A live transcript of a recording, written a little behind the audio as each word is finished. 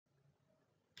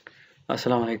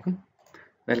Assalamu alaikum.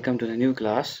 Welcome to the new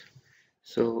class.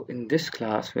 So in this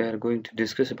class we are going to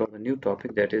discuss about a new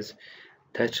topic, that is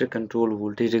Thatcher control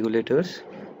voltage regulators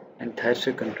and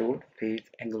Thatcher control phase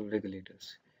angle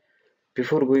regulators.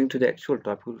 Before going to the actual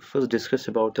topic, we'll first discuss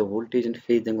about the voltage and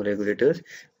phase angle regulators,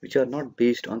 which are not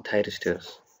based on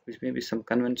thyristors, which may be some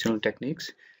conventional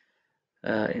techniques.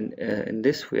 In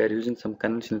this we are using some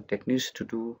conventional techniques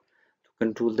to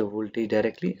control the voltage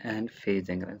directly and phase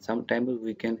angle, and sometimes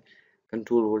we can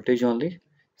control voltage only,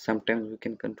 sometimes we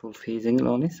can control phase angle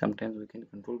only, sometimes we can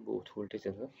control both voltage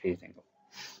as well as phase angle.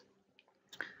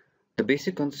 The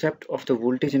basic concept of the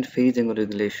voltage and phase angle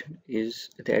regulation is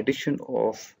the addition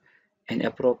of an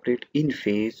appropriate in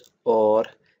phase or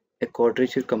a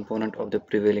quadrature component of the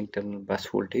prevailing terminal bus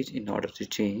voltage in order to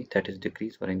change, that is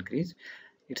decrease or increase,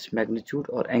 its magnitude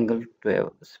or angle to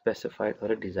a specified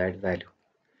or a desired value.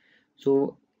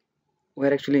 So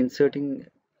we're actually inserting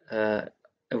a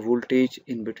voltage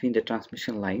in between the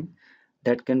transmission line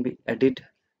that can be added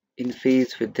in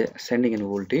phase with the sending end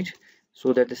voltage,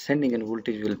 so that the sending end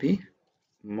voltage will be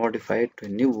modified to a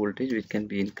new voltage, which can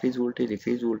be increased voltage,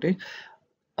 decreased voltage,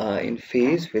 in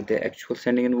phase with the actual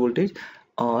sending end voltage,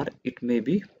 or it may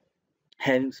be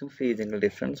having some phase angle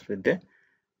difference with the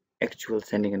actual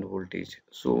sending end voltage.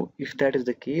 So if that is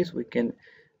the case, we can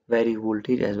vary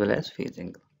voltage as well as phase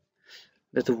angle.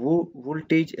 That the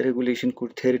voltage regulation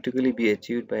could theoretically be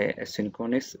achieved by a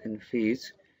synchronous in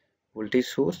phase voltage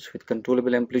source with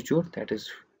controllable amplitude, that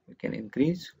is we can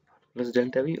increase plus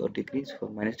delta V or decrease for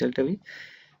minus delta V,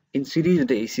 in series with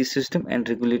the AC system and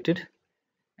regulated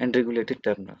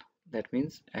terminal. That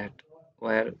means at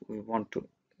where we want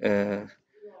to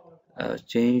uh,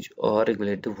 change or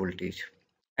regulate the voltage,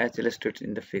 as illustrated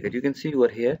in the figure. You can see over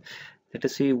here, let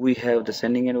us see, we have the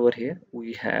sending end over here,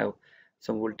 we have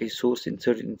some voltage source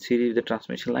inserted in series with the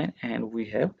transmission line, and we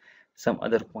have some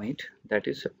other point, that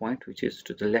is a point which is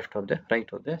to the left of the right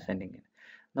of the sending end.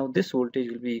 Now this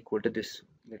voltage will be equal to this,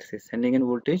 let's say, sending end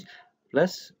voltage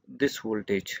plus this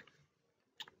voltage,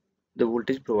 the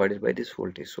voltage provided by this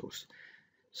voltage source.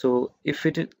 So if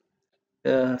it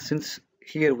is since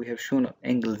here we have shown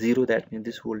angle 0, that means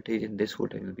this voltage and this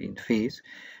voltage will be in phase.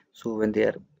 So when they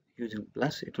are using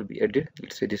plus, it will be added.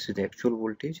 Let's say this is the actual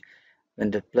voltage. When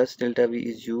the plus delta V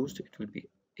is used, it will be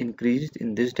increased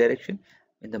in this direction.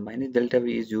 When the minus delta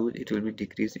V is used, it will be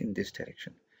decreased in this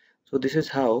direction. So this is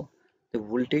how the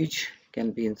voltage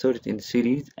can be inserted in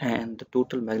series and the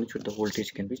total magnitude of the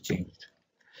voltage can be changed.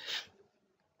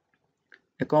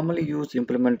 A commonly used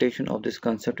implementation of this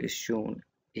concept is shown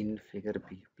in figure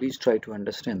B. Please try to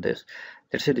understand this.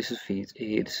 Let's say this is phase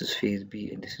A, this is phase B,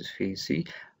 and this is phase C.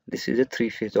 This is a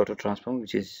three-phase auto transformer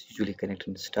which is usually connected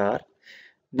in star.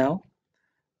 Now,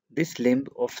 this limb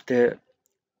of the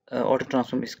auto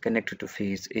transformer is connected to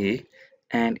phase A,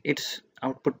 and its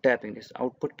output tapping, this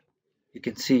output you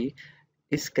can see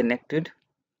is connected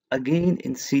again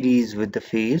in series with the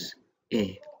phase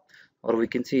A, or we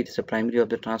can say it is a primary of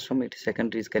the transformer, its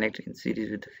secondary is connected in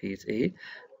series with the phase A.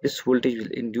 This voltage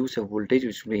will induce a voltage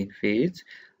which will be in phase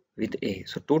with A.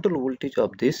 So total voltage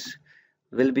of this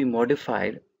will be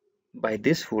modified by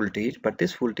this voltage, but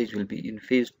this voltage will be in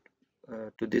phase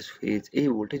to this phase A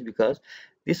voltage, because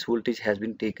this voltage has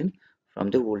been taken from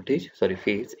the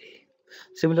phase A.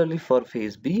 Similarly for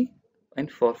phase B and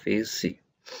for phase C.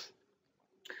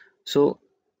 So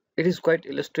it is quite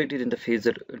illustrated in the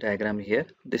phasor diagram here.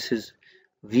 This is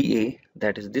VA,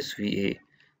 that is this VA.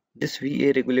 This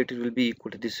VA regulated will be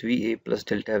equal to this VA plus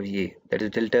delta VA, that is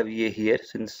delta VA here,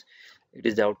 since it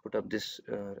is the output of this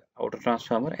auto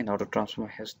transformer, and auto transformer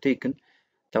has taken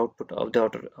the output of the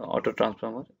auto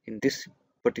transformer in this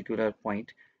particular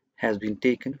point has been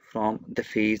taken from the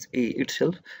phase A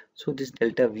itself. So this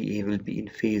delta VA will be in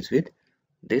phase with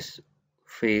this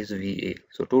phase VA.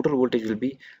 So total voltage will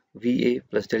be VA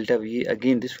plus delta VA.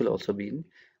 Again, this will also be in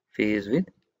phase with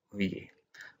VA.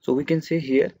 So we can say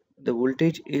here the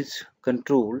voltage is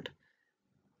controlled.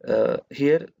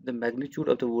 Here the magnitude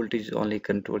of the voltage is only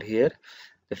controlled. Here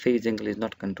the phase angle is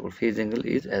not controlled. Phase angle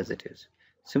is as it is.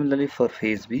 Similarly for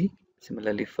phase B,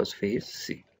 similarly for phase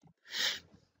C.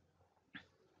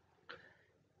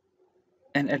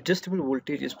 An adjustable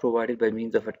voltage is provided by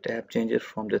means of a tap changer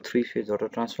from the three-phase auto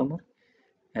transformer,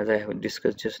 as I have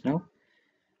discussed just now.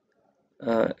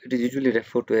 It is usually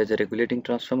referred to as a regulating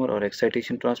transformer or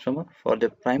excitation transformer. For the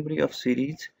primary of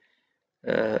series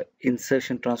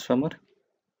insertion transformer,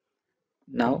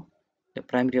 now the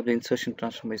primary of the insertion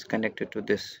transformer is connected to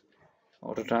this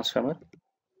auto transformer,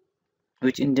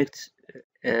 which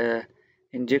uh,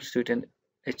 injects to it and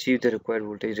achieve the required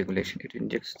voltage regulation. It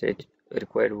injects the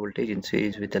required voltage in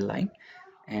series with the line,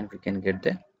 and we can get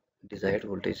the desired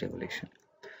voltage regulation.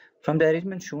 From the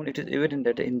arrangement shown, it is evident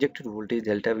that the injected voltage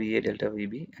delta VA, delta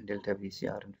VB, and delta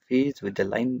VC are in phase with the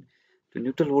line to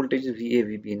neutral voltages VA,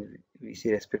 VB, and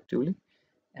VC respectively,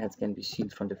 as can be seen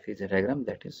from the phasor diagram,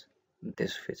 that is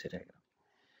this phasor diagram.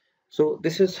 So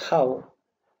this is how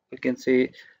we can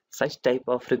say such type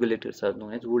of regulators are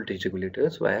known as voltage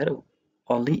regulators, where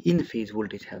only in phase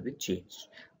voltage has been changed.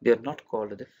 They are not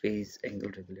called the phase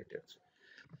angle regulators.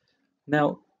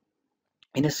 Now,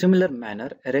 in a similar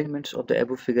manner, arrangements of the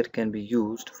above figure can be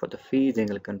used for the phase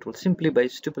angle control simply by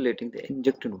stipulating the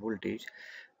injected voltage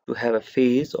to have a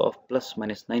phase of plus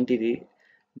minus 90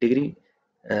 degree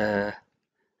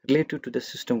relative to the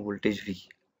system voltage V.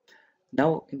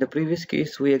 Now, in the previous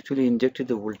case, we actually injected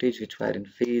the voltage which were in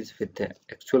phase with the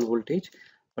actual voltage,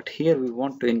 but here we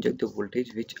want to inject the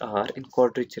voltage which are in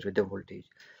quadrature with the voltage,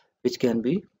 which can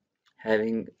be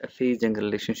having a phase angle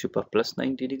relationship of plus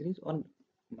 90 degrees or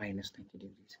minus 90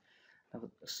 degrees. Now,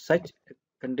 such a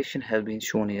condition has been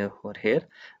shown here or here.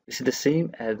 This is the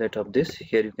same as that of this.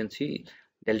 Here you can see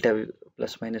delta V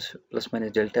plus minus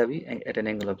delta V at an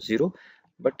angle of 0,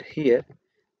 but here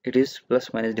it is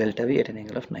plus minus delta V at an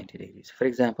angle of 90 degrees. For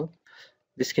example,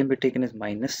 this can be taken as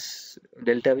minus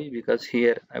delta V because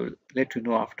here I will let you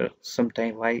know after some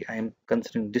time why I am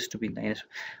considering this to be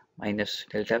minus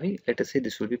delta V. Let us say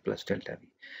this will be plus delta V.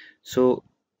 So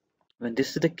when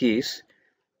this is the case,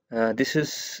 this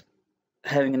is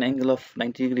having an angle of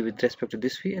 90 degree with respect to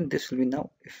this V, and this will be now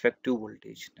effective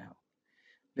voltage. Now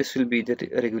this will be the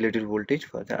regulated voltage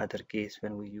for the other case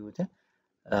when we use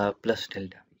the plus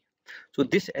delta V. So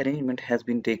this arrangement has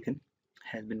been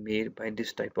made by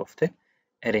this type of the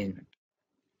arrangement.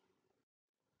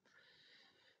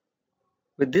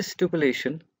 With this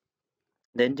stipulation,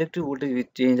 the injected voltage will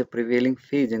change the prevailing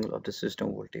phase angle of the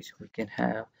system voltage. We can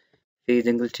have phase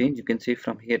angle change. You can see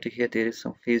from here to here there is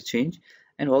some phase change,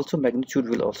 and also magnitude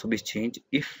will also be changed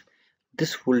if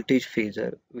this voltage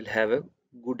phasor will have a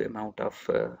good amount of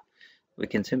we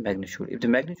can say magnitude. If the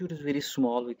magnitude is very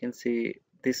small, we can say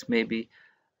this may be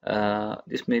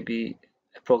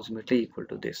approximately equal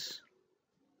to this.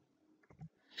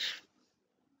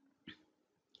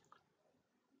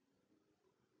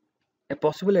 A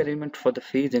possible arrangement for the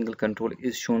phase angle control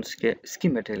is shown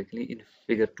schematically in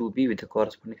figure 2b with the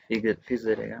corresponding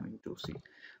phasor diagram in 2c.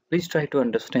 Please try to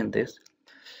understand this.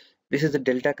 This is the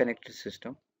delta connected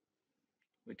system.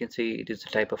 We can say it is a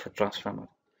type of a transformer,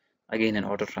 again an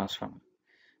auto transformer.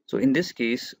 So in this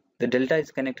case, the delta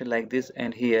is connected like this,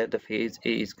 and here the phase A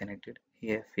is connected,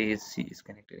 here phase C is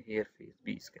connected, here phase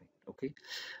B is connected. Okay,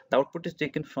 the output is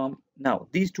taken from, now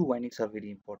these two windings are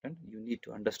very important, you need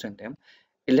to understand them.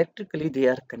 Electrically they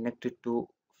are connected to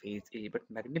phase A, but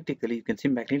magnetically you can see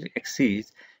magnetic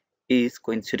axis is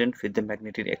coincident with the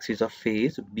magnetic axis of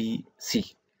phase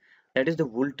BC. That is, the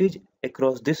voltage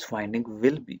across this winding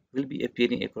will be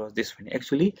appearing across this winding.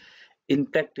 Actually, in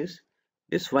practice,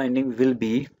 this winding will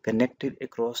be connected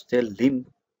across the limb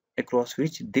across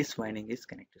which this winding is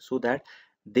connected, so that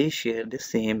they share the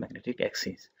same magnetic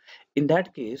axis. In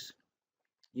that case,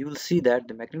 you will see that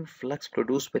the magnetic flux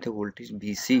produced by the voltage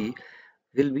BC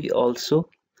will be also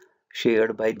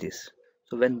shared by this.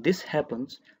 So when this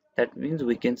happens, that means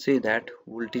we can say that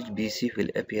voltage BC will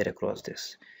appear across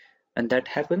this. And that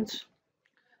happens,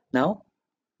 now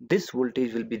this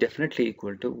voltage will be definitely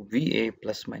equal to VA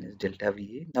plus minus delta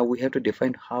VA. Now we have to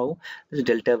define how this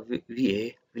delta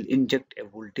VA will inject a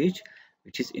voltage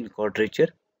which is in quadrature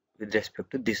with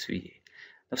respect to this VA.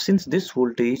 Now since this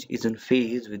voltage is in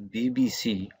phase with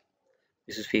BBC,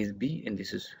 this is phase B and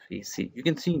this is phase C. You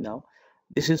can see now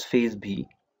this is phase B,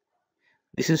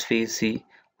 this is phase C,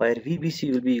 where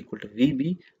VBC will be equal to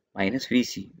VB minus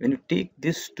VC. When you take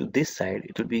this to this side,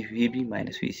 it will be VB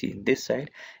minus VC in this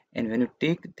side, and when you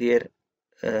take their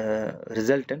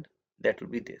resultant, that will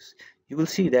be this. You will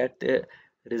see that the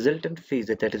resultant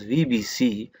phasor, that is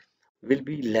VBC, will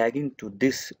be lagging to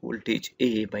this voltage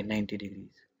A by 90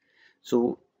 degrees.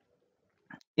 So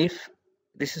if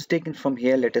this is taken from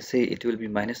here, let us say it will be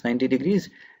minus 90 degrees,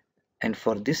 and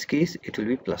for this case it will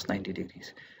be plus 90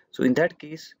 degrees. So in that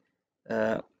case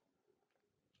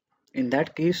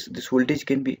this voltage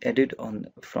can be added on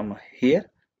from here.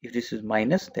 If this is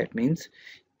minus, that means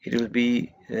it will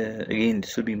be again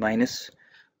this will be minus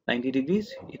 90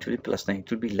 degrees, it will be plus 90,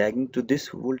 it will be lagging to this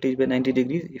voltage by 90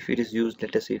 degrees if it is used,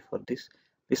 let us say, for this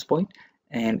point,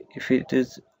 and if it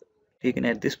is taken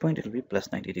at this point, it will be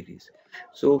plus 90 degrees.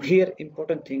 So here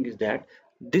important thing is that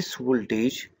this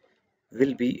voltage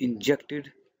will be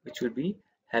injected, which will be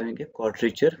having a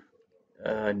quadrature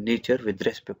nature with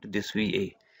respect to this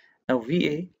VA. Now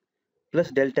VA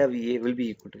plus delta VA will be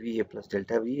equal to VA plus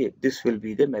delta VA. This will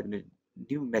be the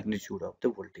new magnitude of the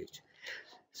voltage.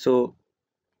 So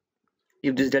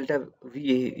if this delta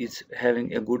VA is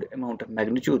having a good amount of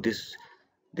magnitude, this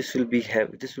will be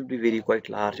very quite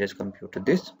large as compared to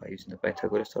this. By using the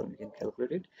Pythagoras theorem, we can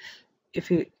calculate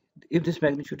it. If this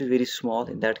magnitude is very small,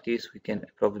 in that case we can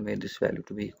approximate this value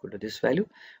to be equal to this value,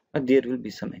 but there will be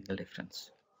some angle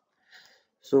difference.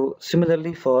 So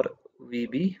similarly for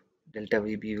VB, delta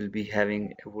VB will be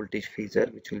having a voltage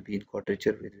phasor which will be in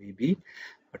quadrature with VB,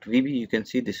 but VB, you can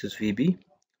see this is VB,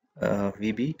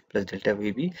 VB plus delta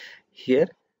VB. Here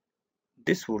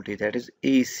this voltage, that is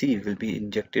AC, will be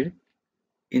injected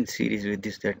in series with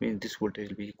this. That means this voltage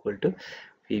will be equal to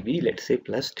VB, let's say,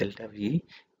 plus delta V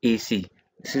AC.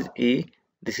 This is A,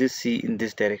 this is C in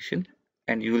this direction,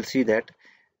 and you will see that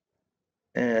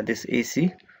this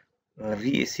AC,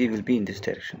 VAC will be in this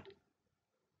direction,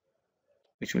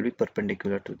 which will be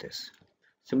perpendicular to this.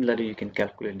 Similarly, you can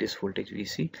calculate this voltage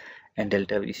VC and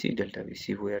delta VC. Delta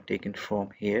VC we are taken from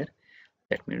here.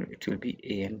 That means it will be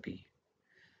A and B.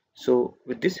 So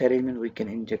with this arrangement, we can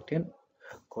inject in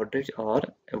a quadrature or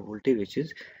a voltage which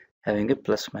is having a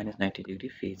plus minus 90-degree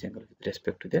phase angle with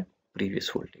respect to the previous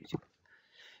voltage.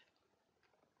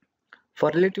 For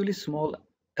relatively small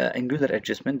angular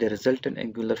adjustment, the resultant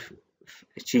angular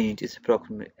change is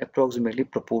approximately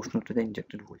proportional to the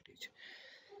injected voltage.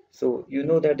 So you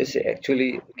know that is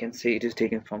actually, we can say it is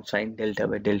taken from sine delta,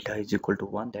 where delta is equal to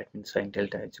 1. That means sine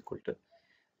delta is equal to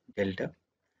delta.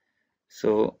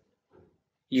 So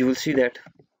you will see that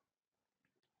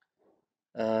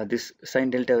this sine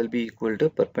delta will be equal to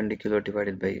perpendicular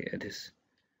divided by this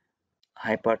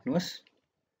hypotenuse,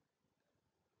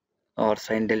 or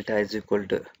sine delta is equal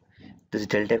to this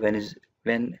delta.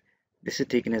 When this is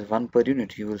taken as 1 per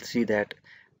unit, you will see that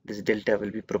this delta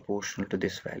will be proportional to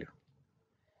this value,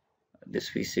 this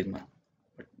V sigma.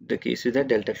 But the case is that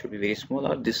delta should be very small,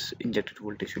 or this injected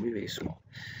voltage should be very small.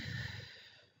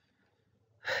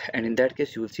 And in that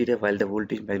case, you will see that while the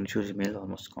voltage magnitude remains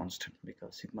almost constant,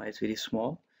 because sigma is very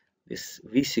small, this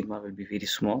V sigma will be very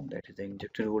small. That is the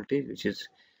injected voltage, which is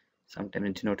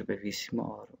sometimes denoted by V sigma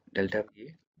or delta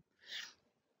VA.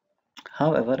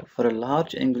 However, for a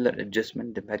large angular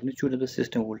adjustment, the magnitude of the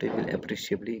system voltage will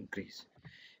appreciably increase.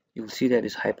 You will see that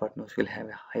this hypotenuse will have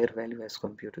a higher value as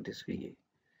compared to this VA.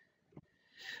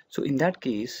 So in that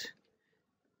case,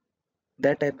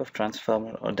 that type of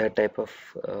transformer or that type of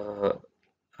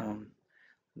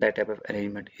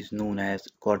arrangement is known as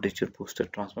quadrature booster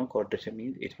transformer. Quadrature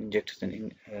means it injects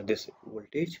this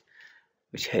voltage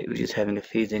which is having a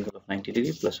phase angle of 90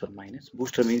 degree plus or minus.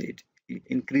 Booster means it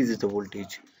increases the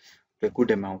voltage to a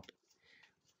good amount,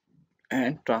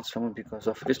 and transformer because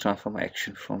of its transformer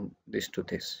action from this to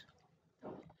this.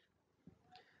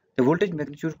 The voltage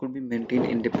magnitude could be maintained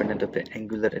independent of the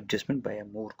angular adjustment by a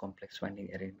more complex winding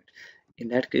arrangement. In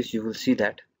that case, you will see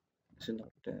that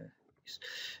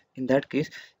in that case,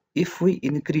 if we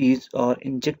increase or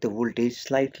inject the voltage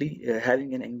slightly,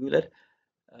 having an angular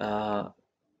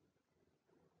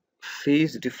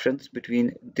phase difference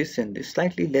between this and this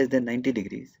slightly less than 90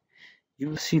 degrees, you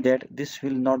will see that this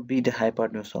will not be the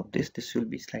hypotenuse of this will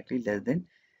be slightly less than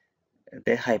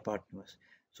the hypotenuse.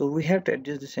 So we have to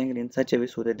adjust this angle in such a way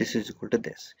so that this is equal to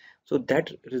this. So that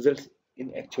results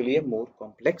in actually a more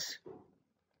complex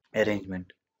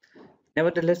arrangement.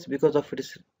 Nevertheless, because of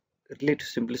its relative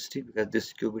simplicity, because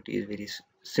this QBT is very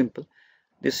simple,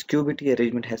 this QBT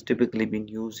arrangement has typically been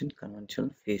used in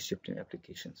conventional phase shifting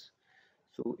applications.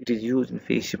 So it is used in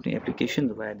phase shifting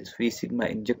applications where this phase sigma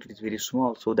injected is very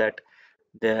small, so that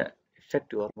the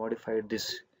effective or modified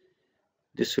this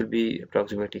will be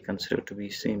approximately considered to be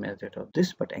same as that of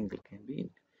this, but angle can be.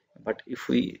 But if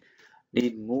we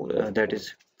need more, that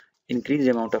is increased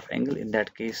amount of angle, in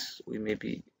that case we may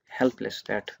be helpless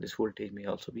that this voltage may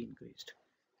also be increased.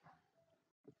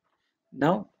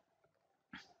 Now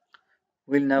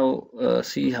we'll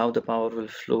see how the power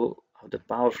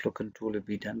flow control will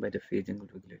be done by the phase angle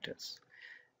regulators.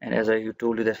 And as I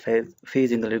told you, the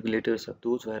phase angle regulators are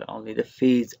those where only the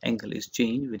phase angle is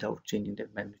changed without changing the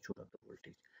magnitude of the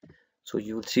voltage. So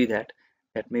you will see that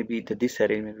may be this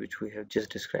arrangement which we have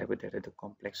just described, that is the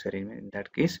complex arrangement. In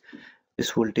that case, this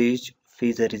voltage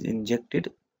phasor is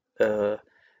injected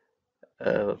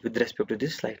with respect to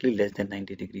this slightly less than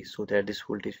 90 degrees, so that this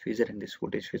voltage phasor and this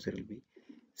voltage phasor will be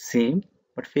same,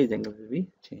 but phase angle will be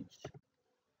changed.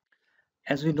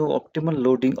 As we know, optimal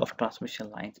loading of transmission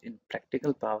lines in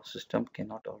practical power system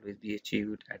cannot always be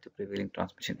achieved at the prevailing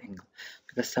transmission angle,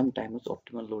 because sometimes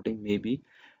optimal loading may be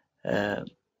done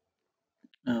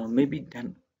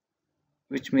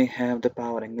which may have the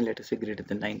power angle, let us say, greater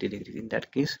than 90 degrees. In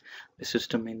that case, the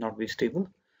system may not be stable,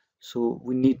 so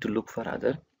we need to look for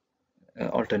other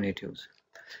alternatives.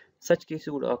 Such cases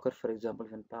would occur, for example,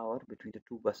 when power between the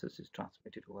two buses is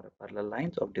transmitted over a parallel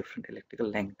lines of different electrical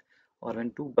length, or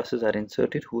when two buses are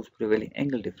inserted whose prevailing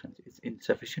angle difference is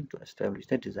insufficient to establish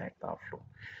the desired power flow.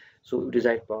 So,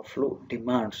 desired power flow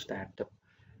demands that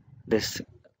this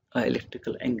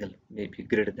electrical angle may be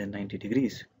greater than 90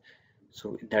 degrees.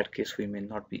 So, in that case, we may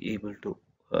not be able to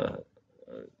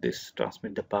this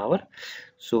transmit the power.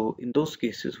 So, in those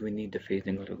cases, we need the phase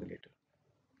angle regulator.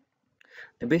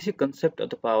 The basic concept of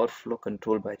the power flow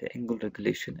control by the angle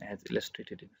regulation as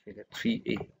illustrated in figure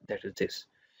 3a, that is this.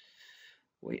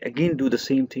 We again do the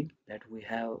same thing, that we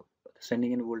have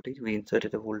sending in voltage, we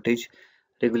inserted a voltage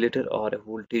regulator or a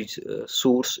voltage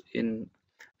source in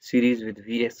series with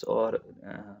Vs or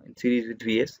in series with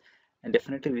Vs, and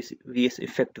definitely Vs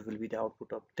effective will be the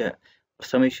output of the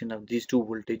summation of these two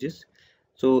voltages.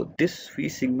 So this V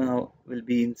sigma will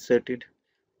be inserted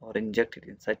or injected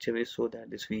in such a way so that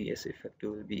this Vs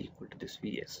effective will be equal to this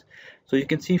Vs. So you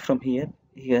can see from here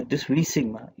this V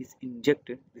sigma is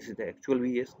injected. This is the actual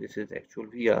Vs, this is the actual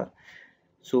Vr.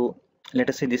 So let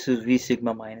us say this is V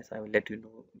sigma minus. I will let you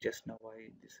know just now why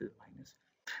this is minus.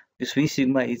 This V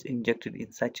sigma is injected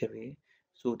in such a way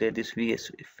so that this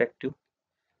Vs effective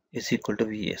is equal to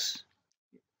Vs.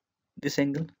 This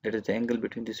angle, that is the angle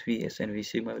between this Vs and V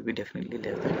sigma, will be definitely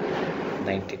less than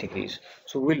 90 degrees.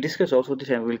 So we'll discuss also this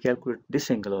and we'll calculate this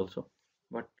angle also,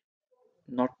 but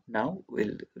not now.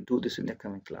 We'll do this in the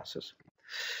coming classes.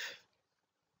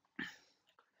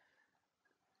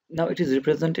 Now it is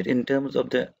represented in terms of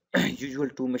the usual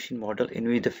two machine model in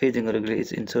which the phase angle regulator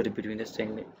is inserted between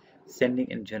the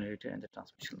sending end generator and the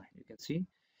transmission line. You can see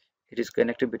it is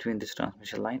connected between this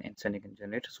transmission line and sending end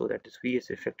generator so that this Vs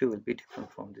effective will be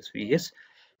different from this Vs,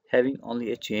 having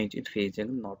only a change in phase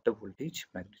angle, not the voltage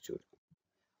magnitude.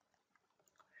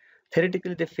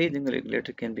 Theoretically, the phase angle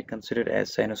regulator can be considered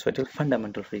as sinusoidal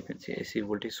fundamental frequency AC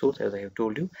voltage source, as I have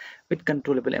told you, with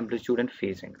controllable amplitude and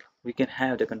phase angle. We can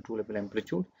have the controllable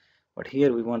amplitude, but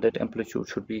here we want that amplitude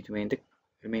should be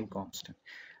remain constant.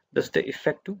 Thus, the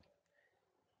effective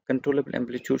controllable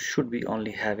amplitude should be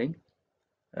only having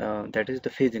that is the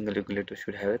phase angle regulator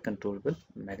should have a controllable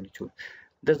magnitude.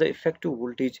 Thus, the effective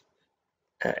voltage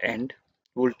end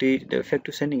voltage, the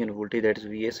effective sending end voltage, that is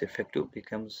Vs effective,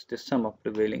 becomes the sum of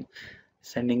prevailing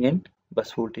sending end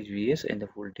bus voltage Vs and the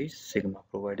voltage sigma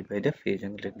provided by the phase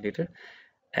angle regulator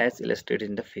as illustrated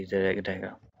in the phasor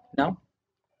diagram. Now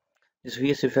this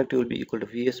Vs effective will be equal to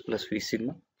Vs plus V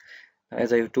sigma.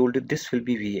 As I have told you, this will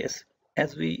be Vs.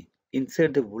 As we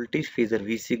insert the voltage phasor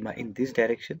V sigma in this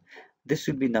direction, this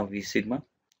will be now V sigma,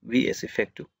 Vs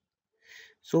effective.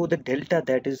 So the delta,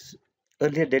 that is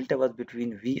earlier delta was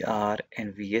between Vr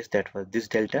and Vs, that was this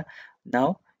delta.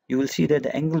 Now you will see that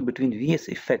the angle between Vs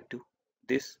effective,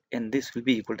 this and this, will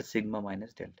be equal to sigma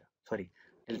minus delta. Sorry,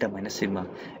 delta minus sigma.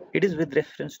 It is with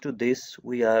reference to this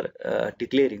we are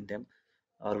declaring them,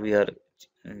 or we are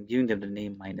giving them the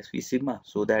name minus V sigma,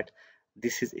 so that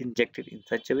this is injected in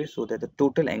such a way so that the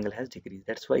total angle has decreased.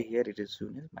 That's why here it is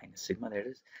shown as minus sigma, that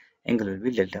is angle will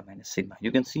be delta minus sigma.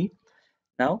 You can see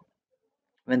now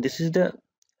when this is the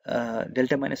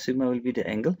delta minus sigma will be the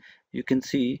angle, you can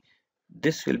see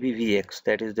this will be Vx,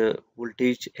 that is the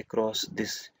voltage across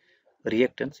this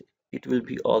reactance. It will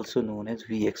be also known as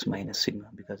Vx minus sigma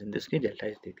because in this case delta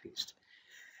is decreased,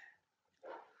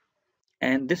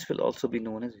 and this will also be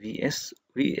known as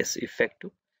Vs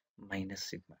effective minus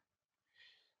sigma.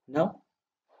 Now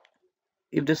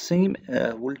if the same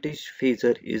voltage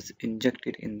phasor is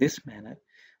injected in this manner,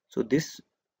 so this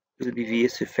will be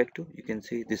Vs effective. You can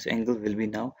see this angle will be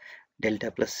now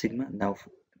delta plus sigma. Now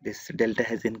this delta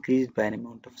has increased by an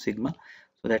amount of sigma,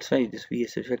 so that's why this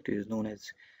Vs effective is known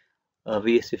as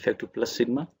Vs effective plus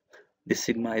sigma. This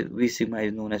V sigma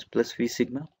is known as plus V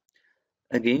sigma.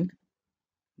 Again,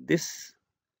 this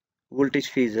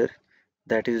voltage phasor,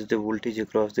 that is the voltage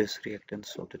across this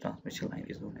reactance of the transmission line,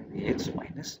 is known as Vx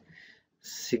minus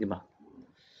sigma.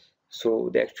 So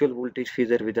the actual voltage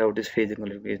phasor without this phase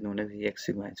angle is known as Vx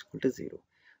sigma is equal to 0.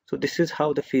 So this is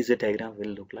how the phasor diagram will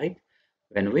look like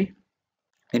when we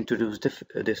introduce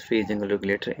this phase angle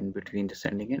regulator in between the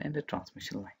sending end and the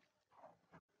transmission line.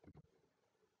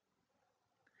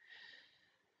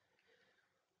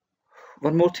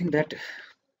 One more thing, that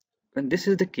when this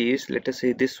is the case, let us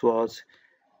say this was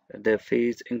the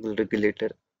phase angle regulator.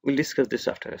 We'll discuss this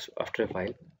after a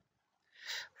while.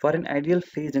 For an ideal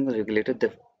phase angle regulator,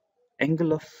 the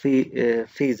angle of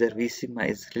phasor V sigma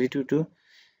is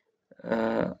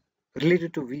uh,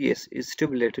 related to Vs is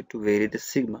stipulated to vary the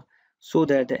sigma so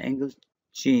that the angle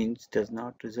change does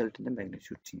not result in the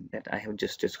magnitude change that I have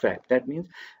just described. That means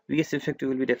Vs effective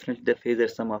will be definitely the phasor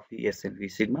sum of Vs and V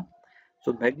sigma.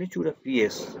 So magnitude of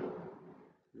Vs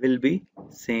will be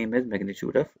same as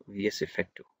magnitude of Vs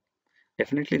effective.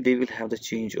 Definitely they will have the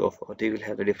change of, or they will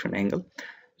have a different angle.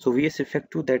 So Vs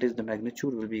effective, that is the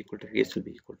magnitude, will be equal to Vs will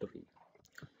be equal to V.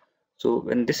 So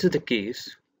when this is the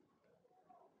case,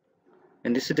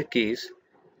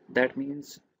 that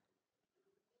means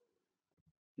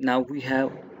now we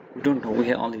don't know, we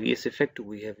have only Vs effective,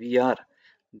 we have Vr.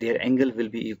 Their angle will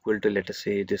be equal to, let us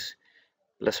say, this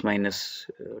plus minus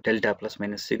delta plus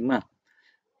minus sigma,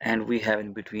 and we have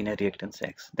in between a reactance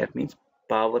x. That means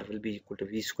power will be equal to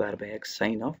V square by x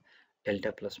sine of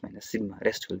delta plus minus sigma.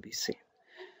 Rest will be same.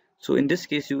 So in this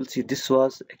case, you will see this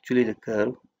was actually the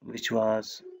curve which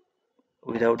was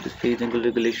without the phase angle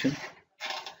regulation,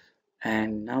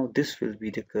 and now this will be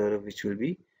the curve which will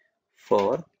be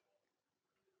for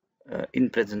in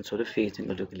presence of the phase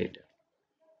angle regulator,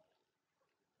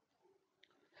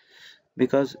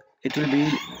 because it will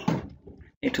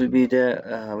be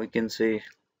the we can say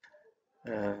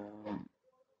uh,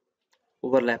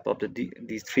 overlap of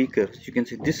these three curves. You can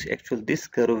see this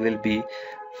curve will be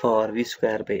for V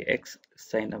square by x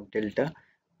sine of delta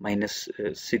minus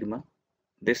sigma,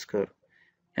 this curve,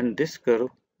 and this curve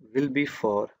will be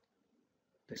for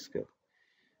this curve.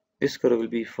 This curve will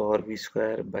be for V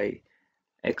square by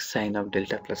x sine of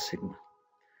delta plus sigma.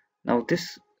 Now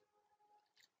this,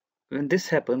 when this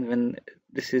happens, when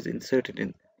this is inserted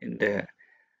in the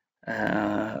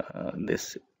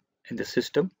this in the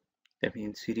system, that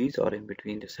means series or in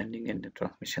between the sending and the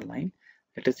transmission line,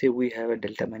 let us say we have a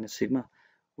delta minus sigma,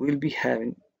 we will be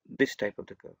having this type of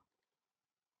the curve,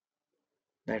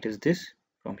 that is this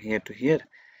from here to here.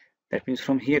 That means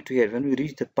from here to here, when we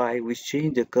reach the pi, we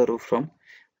change the curve from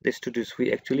this to this.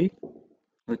 We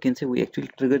can say we actually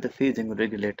trigger the phase angle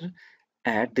regulator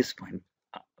at this point.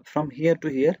 From here to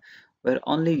here, we're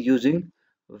only using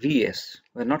Vs.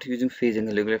 We're not using phase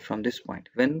angle regulator from this point.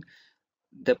 When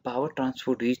the power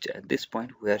transfer reached at this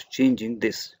point, we are changing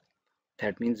this.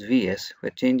 That means Vs.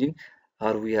 We're changing,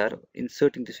 or we are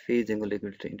inserting this phase angle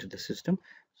regulator into the system,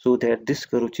 so that this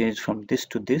curve changed from this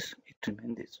to this, it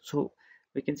remains this. So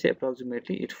we can say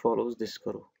approximately it follows this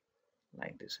curve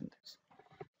like this and this.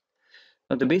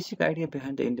 Now, the basic idea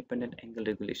behind the independent angle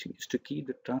regulation is to keep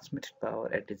the transmitted power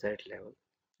at desired level,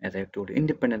 as I have told you,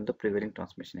 independent of the prevailing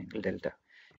transmission angle delta.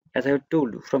 As I have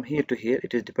told you, from here to here,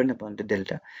 it is dependent upon the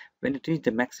delta. When it reaches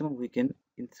the maximum, we can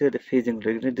insert the phase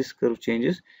angle regulator. This curve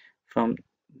changes from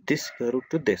this curve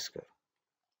to this curve.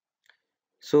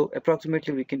 So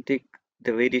approximately we can take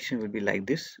the variation will be like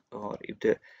this, or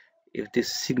if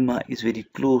this sigma is very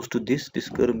close to this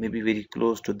curve may be very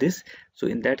close to this. So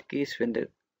in that case, when the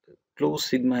close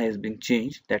sigma has been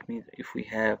changed, that means if we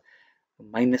have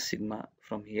minus sigma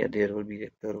from here, there will be a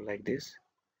curve like this,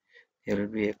 there will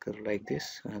be a curve like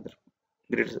this, another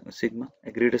greater sigma,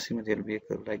 a greater sigma, there will be a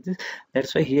curve like this.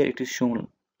 That's why here it is shown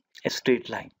a straight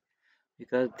line,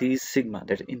 because these sigma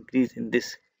that increase in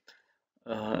this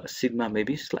sigma may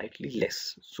be slightly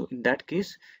less. So in that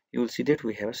case, you will see that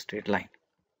we have a straight line.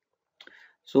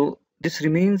 So this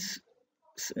remains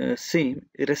same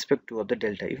irrespective of the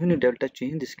delta. Even if delta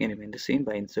change, this can remain the same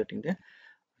by inserting the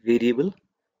variable,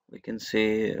 we can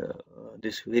say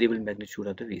this variable magnitude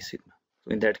of the V sigma.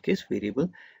 So in that case, variable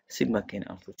sigma can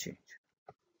also change.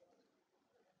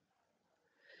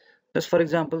 Thus, for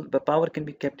example, the power can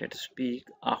be kept at its peak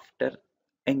after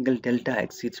angle delta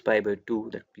exceeds pi by 2,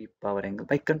 that peak power angle,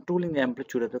 by controlling the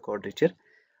amplitude of the quadrature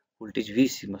voltage V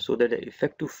sigma, so that the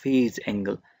effective phase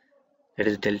angle, that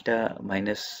is delta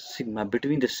minus sigma,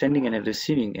 between the sending and the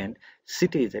receiving end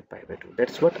stays at pi by 2.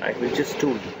 That's what I will just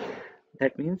told you.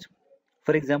 That means,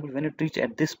 for example, when it reach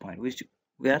at this point, which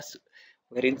we're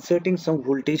inserting some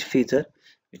voltage phasor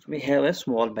which may have a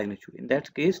small magnitude. In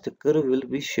that case, the curve will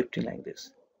be shifting like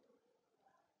this,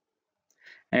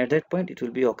 and at that point it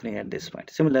will be occurring at this point.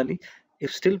 Similarly,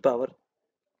 if still power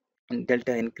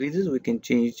delta increases, we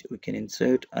can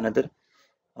insert another,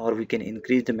 or we can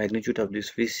increase the magnitude of this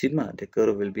V sigma. The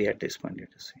curve will be at this point,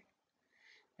 let us say.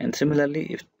 And similarly,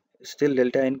 if still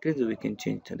delta increases, we can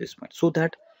change to this point, so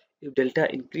that if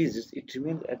delta increases, it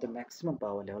remains at the maximum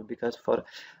power level, because for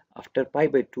after pi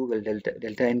by 2, well,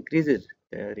 delta increases,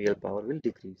 the real power will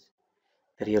decrease.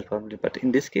 But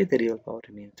in this case, the real power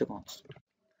remains the constant.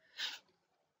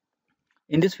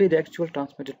 In this way, the actual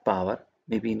transmitted power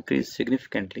may be increased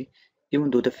significantly,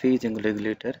 even though the phase angle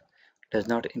regulator does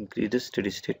not increase the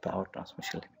steady state power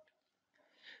transmission limit.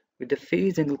 With the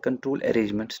phase angle control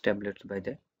arrangement stipulated by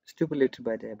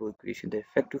the above equation, the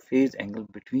effective phase angle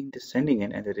between the sending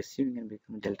end and the receiving end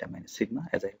becomes delta minus sigma,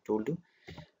 as I have told you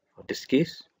for this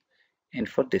case, and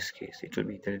for this case it will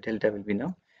be the delta will be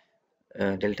now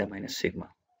delta minus sigma.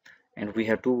 and we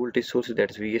have two voltage sources,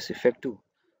 that is Vs effective,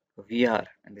 Vr,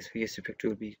 and this Vs effective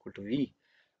will be equal to V.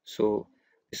 So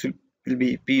this will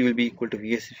be P will be equal to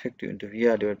Vs effective into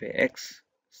Vr divided by X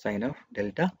sine of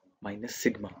delta minus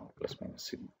sigma, or plus minus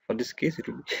sigma. For this case it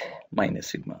will be minus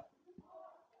sigma.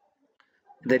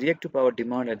 The reactive power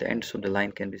demand at the ends of the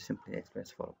line can be simply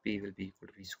expressed for P will be equal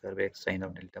to V square by X sine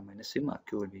of delta minus sigma,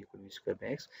 Q will be equal to V square by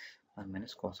X 1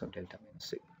 minus cos of delta minus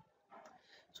sigma.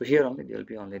 So here only there will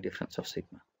be only a difference of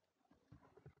sigma.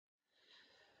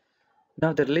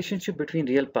 Now the relationship between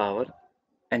real power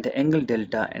and the angle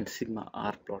delta and sigma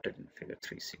are plotted in figure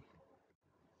 3c.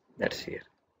 That's here.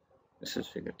 This is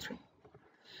figure 3.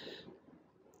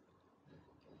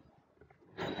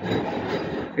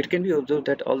 It can be observed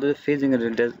that although the phase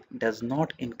angle does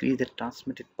not increase the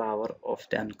transmitted power of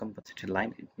the uncompensated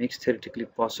line, it makes theoretically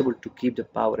possible to keep the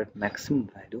power at maximum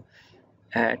value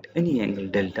at any angle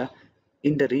delta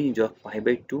in the range of pi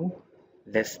by 2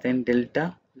 less than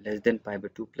delta less than pi by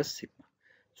 2 plus sigma.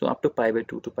 So up to pi by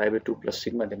 2 to pi by 2 plus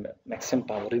sigma, the maximum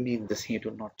power remains the same, it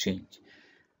will not change.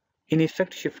 In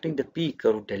effect, shifting the P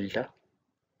curve delta,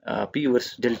 P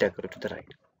versus delta curve to the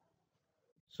right.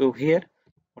 So here,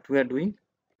 what we are doing,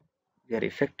 we are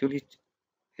effectively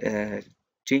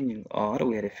changing, or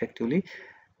we are effectively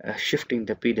shifting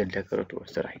the P delta curve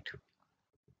towards the right.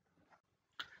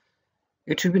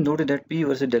 It should be noted that P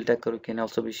versus delta curve can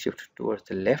also be shifted towards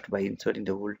the left by inserting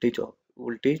the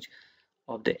voltage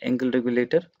of the angle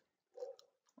regulator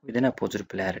with an opposite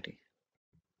polarity.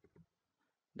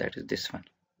 That is this one.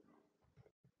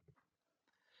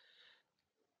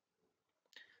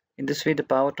 In this way, the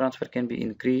power transfer can be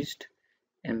increased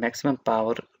and maximum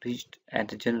power reached at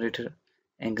the generator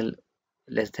angle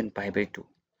less than pi by 2.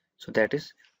 So that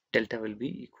is delta will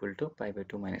be equal to pi by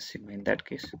 2 minus sigma. In that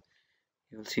case,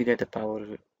 you will see that the power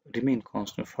will remain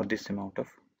constant for this amount of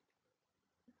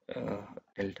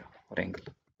delta or angle.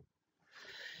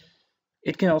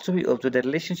 It can also be observed that the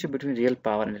relationship between real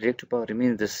power and reactive power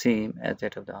remains the same as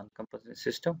that of the uncompensated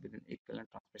system with an equivalent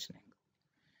transmission angle.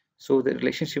 So the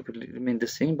relationship will remain the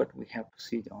same, but we have to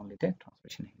see only the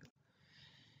transmission angle.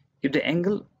 If the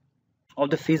angle of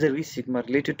the phasor V sigma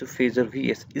related to phasor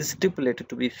Vs is stipulated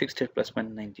to be fixed at plus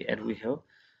minus 90, and we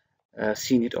have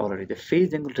seen it already, the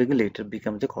phase angle regulator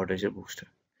becomes the quadrature booster.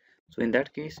 So in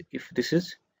that case, if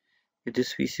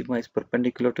this V sigma is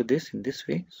perpendicular to this in this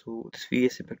way, so this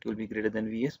Vs effect will be greater than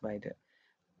Vs by the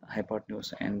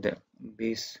hypotenuse and the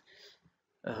base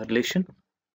relation.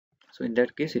 So in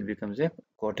that case, it becomes a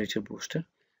quadrature booster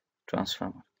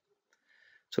transformer.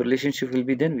 So relationship will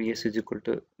be then Vs is equal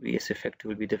to Vs effective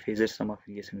will be the phasor sum of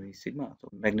Vs and V sigma. So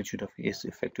magnitude of Vs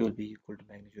effective will be equal to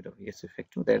magnitude of Vs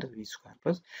effective, that is V square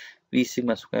plus V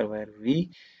sigma square, where V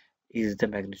is the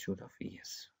magnitude of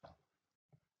Vs.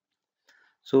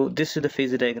 So this is the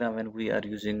phasor diagram when we are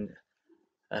using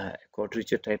a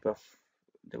quadrature type of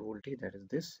the voltage, that is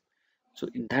this. So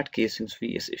in that case, since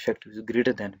Vs effective is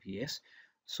greater than Vs,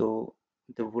 so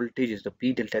the voltage is the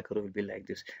P delta curve will be like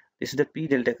this. This is the P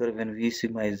delta curve when V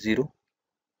sigma is 0.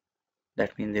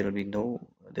 That means there will be no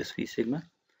this V sigma.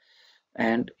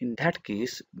 And in that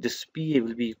case, this PA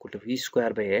will be equal to V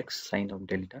square by X sine of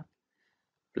delta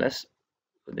plus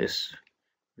this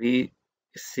V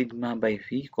sigma by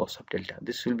V cos of delta.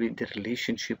 This will be the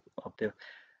relationship of the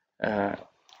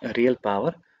real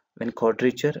power when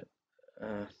quadrature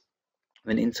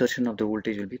when insertion of the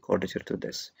voltage will be quadrature to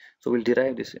this. So we'll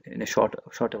derive this in a short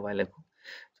while ago.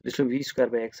 So this will be V square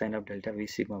by X sine of delta V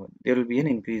sigma. There will be an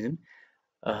increase in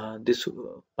this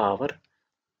power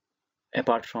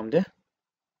apart from the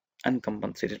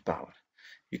uncompensated power.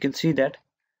 You can see that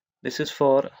this is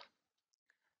for,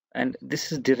 and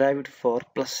this is derived for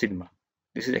plus sigma.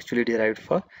 This is actually derived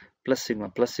for plus sigma.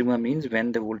 Plus sigma means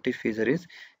when the voltage phasor is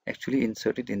actually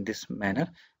inserted in this manner.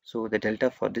 So the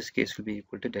delta for this case will be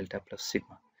equal to delta plus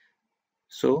sigma.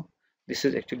 So this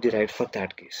is actually derived for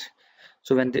that case.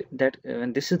 So when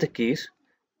this is the case,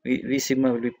 V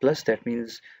sigma will be plus. That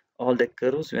means all the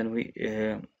curves when we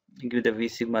give the V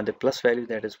sigma the plus value,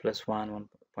 that is plus 1,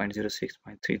 1.06,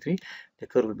 0.33, the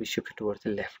curve will be shifted towards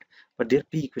the left, but their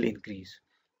peak will increase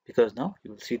because now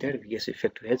you will see that Vs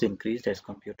effective has increased as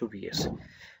compared to Vs.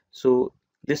 So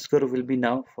this curve will be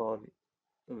now for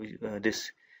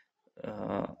this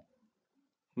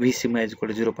V sigma is equal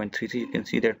to 0.33. You can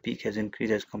see that peak has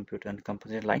increased as compared to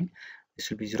uncompensated line. This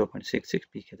will be 0.66.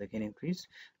 Peak has again increased.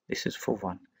 This is for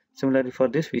 1. Similarly for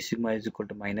this, V sigma is equal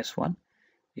to minus 1.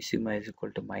 V sigma is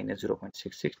equal to minus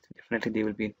 0.66. Definitely they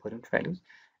will be important values.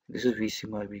 This is V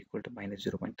sigma will be equal to minus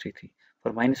 0.33.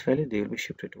 For minus value, they will be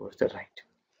shifted towards the right.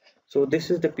 So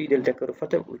this is the P delta curve for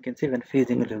the, we can say when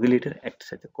phase angle regulator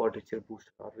acts as a quadrature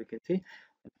booster, or we can say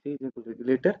phase angle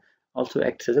regulator also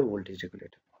acts as a voltage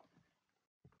regulator.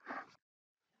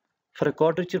 For a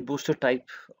quadrature booster type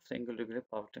of the angle regulator,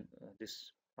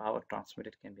 this power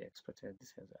transmitted can be expressed as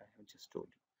this, as I have just told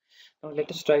you. Now let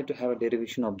us try to have a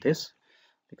derivation of this,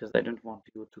 because I don't want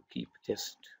you to keep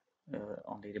just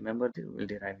only remember this, we'll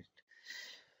derive it.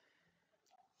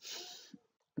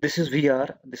 This is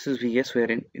VR, this is Vs. We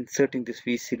are inserting this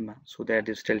V sigma so that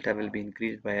this delta will be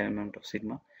increased by an amount of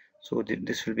sigma. So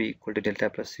this will be equal to delta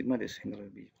plus sigma, this angle will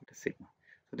be equal to sigma.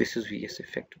 So this is Vs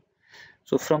effective.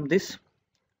 So from this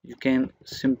you can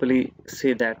simply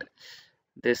say that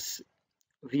this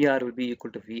VR will be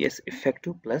equal to Vs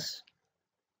effective plus,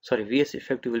 sorry, Vs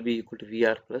effective will be equal to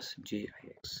VR plus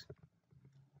JIX.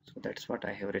 So that's what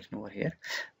I have written over here.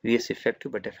 Vs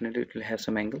effective, but definitely it will have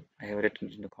some angle. I have written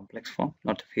it in the complex form,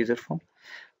 not the phasor form.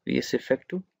 Vs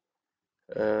effective,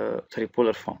 sorry,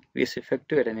 polar form. Vs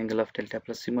effective at an angle of delta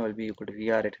plus sigma will be equal to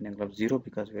Vr at an angle of 0,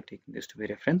 because we are taking this to be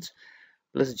reference,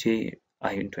 plus Ji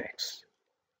into X.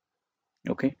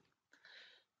 Okay.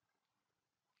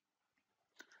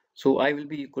 So I will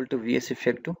be equal to Vs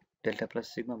effective delta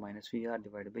plus sigma minus Vr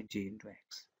divided by J into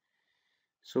X.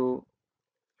 So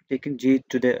taking J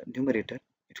to the numerator,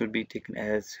 it will be taken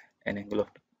as an angle of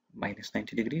minus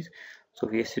 90 degrees. So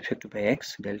Vs effective by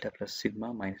X delta plus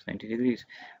sigma minus 90 degrees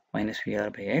minus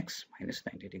Vr by X minus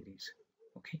 90 degrees.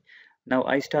 Okay. Now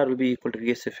I star will be equal to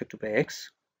Vs effective by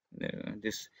X.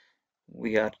 This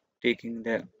we are taking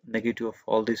the negative of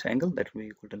all this angle, that will be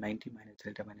equal to 90 minus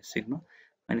delta minus sigma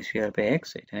minus Vr by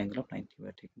X at an angle of 90. We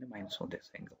are taking the minus of this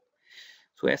angle.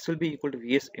 So S will be equal to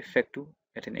Vs effective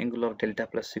at an angle of delta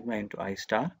plus sigma into I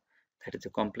star, that is the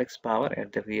complex power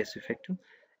at the Vs effective.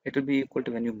 It will be equal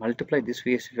to, when you multiply this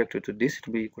Vs effective to this, it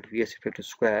will be equal to Vs effective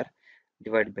square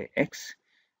divided by X.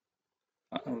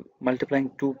 Multiplying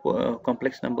two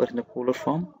complex numbers in the polar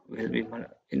form will be,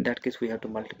 in that case we have to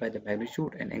multiply the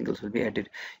magnitude and angles will be added.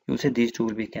 You will say these two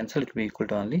will be cancelled, it will be equal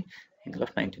to only angle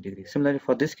of 90 degrees. Similarly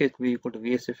for this case, it will be equal to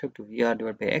Vs effective Vr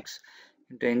divided by X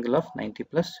into angle of 90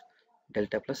 plus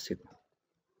delta plus sigma.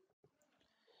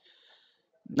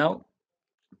 Now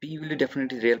P will be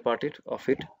definitely real part of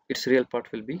it. Its real part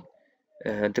will be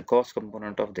the cos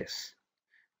component of this,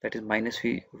 that is minus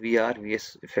Vr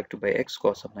Vs effective by X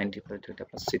cos of 90 plus delta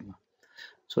plus sigma.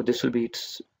 So this will be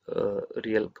its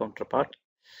real counterpart.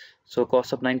 So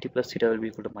cos of 90 plus theta will be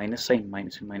equal to minus sign,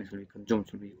 minus and minus will be consumed,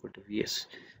 will be equal to Vs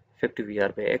effective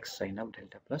Vr by X sine of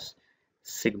delta plus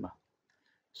sigma.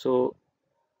 So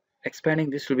expanding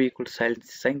this will be equal to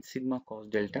sine sigma cos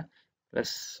delta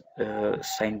plus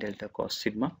sine delta cos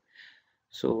sigma.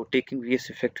 So taking Vs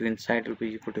effective inside will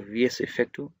be equal to Vs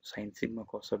effective sine sigma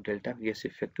cos of delta, Vs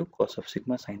effective cos of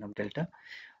sigma sine of delta.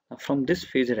 Now from this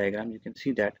phasor diagram you can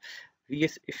see that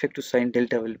Vs effective sine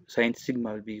delta will, sine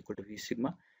sigma will be equal to V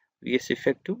sigma, Vs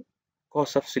effective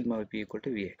cos of sigma will be equal to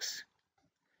Vx.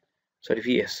 Sorry,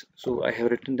 Vs. So I have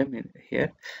written them in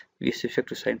here. Vs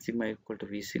effective sine sigma equal to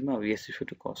V sigma, Vs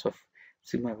effective cos of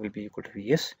sigma will be equal to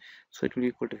Vs. So it will be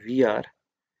equal to Vr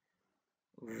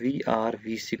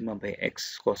V sigma by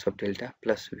X cos of delta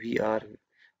plus Vs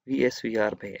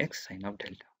Vr by X sine of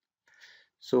delta.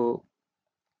 So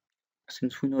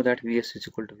since we know that Vs is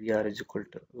equal to Vr is equal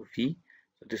to V,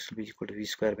 so this will be equal to V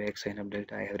square by X sine of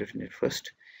delta. I have written it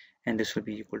first, and this will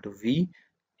be equal to V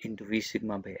into V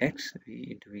sigma by X, V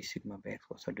into V sigma by X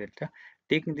cos of delta.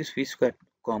 Taking this V square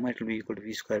comma, it will be equal to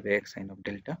V square by X sine of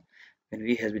delta. When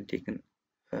V has been taken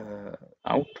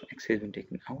out, X has been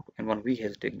taken out, and when V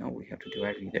has taken out, we have to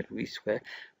divide V, that V square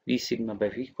V sigma by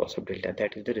V cos of delta.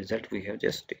 That is the result we have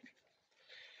just taken.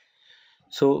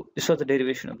 So this was the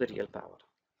derivation of the real power,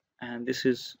 and this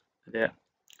is the,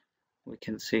 we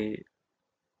can say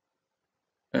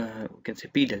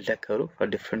P delta curve for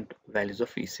different values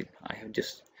of V sigma. I have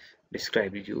just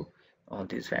described you all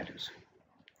these values.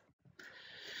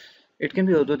 It can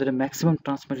be observed that the maximum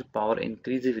transmitted power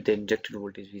increases with the injected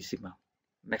voltage V sigma.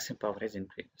 Maximum power has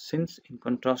increased, since in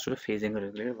contrast to the phase angle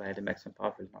regulator where the maximum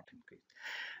power will not increase.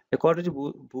 The quadrature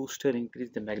booster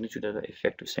increases the magnitude of the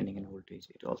effective sending end voltage.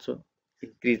 It also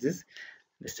increases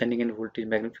the sending end voltage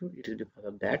magnitude. It is because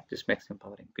of that this maximum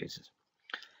power increases.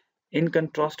 In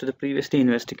contrast to the previously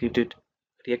investigated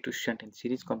reactive shunt and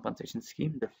series compensation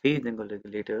scheme, the phase angle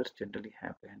regulators generally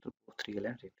have to handle both real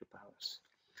and reactive powers.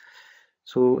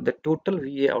 So the total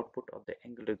VA output of the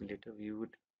angle regulator viewed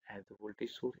as the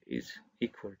voltage source is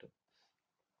equal to,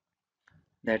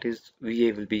 that is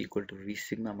VA will be equal to V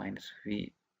sigma minus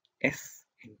Vs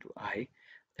into I,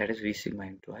 that is V sigma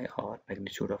into I, or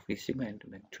magnitude of V sigma into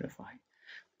magnitude of I.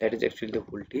 That is actually the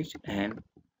voltage and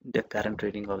the current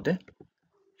rating of the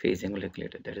phase angle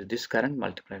regulator, that is this current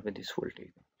multiplied by this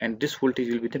voltage, and this voltage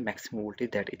will be the maximum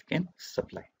voltage that it can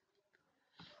supply.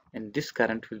 and this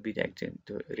current will be the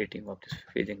rating of this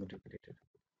phasing regulator.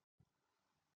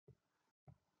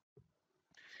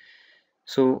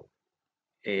 So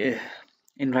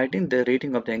in writing, the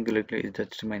rating of the angular regulator is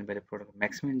determined by the product of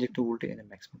maximum injector voltage and the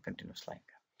maximum continuous line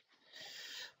current.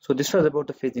 So this was about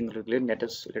the phasing regulator.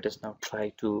 Let us now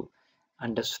try to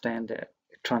understand the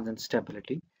transient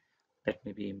stability that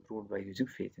may be improved by using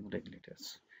phasing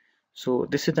regulators. So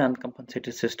this is the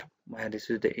uncompensated system where this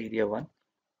is the area 1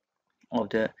 of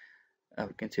the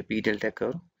we can say P delta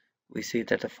curve. We see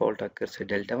that the fault occurs at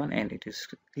delta 1 and it is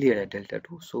cleared at delta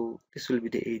 2. So this will be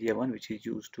the area 1 which is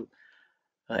used to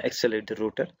accelerate the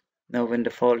rotor. Now when the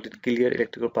fault is cleared,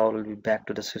 electrical power will be back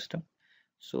to the system.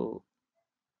 So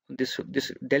this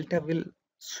delta will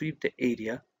sweep the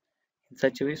area in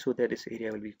such a way so that this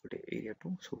area will be equal to area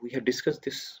 2. So we have discussed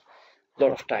this a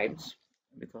lot of times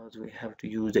because we have to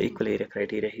use the equal area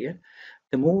criteria here.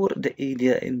 The more the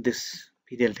area in this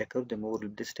P delta curve, the more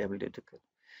the stability of the curve.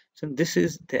 So this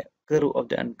is the curve of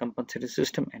the uncompensated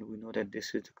system, and we know that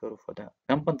this is the curve for the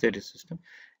compensated system.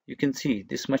 You can see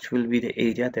this much will be the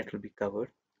area that will be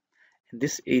covered, and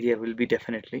this area will be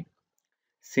definitely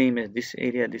same as this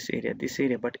area, this area, this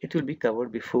area, but it will be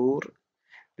covered before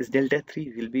this delta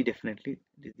 3 will be definitely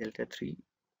this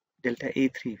delta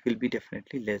A3 will be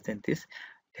definitely less than this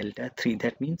delta 3.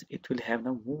 That means it will have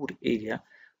now more area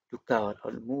to cover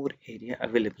or more area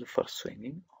available for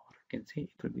swinging, or you can say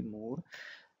it will be more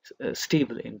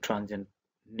stable in transient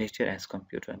nature as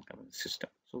compared to uncommon system.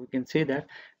 So we can say that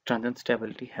transient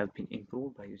stability has been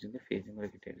improved by using the phasing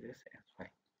regulators as well.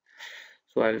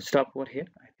 So I will stop over here.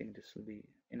 I think this will be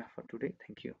enough for today.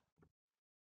 Thank you.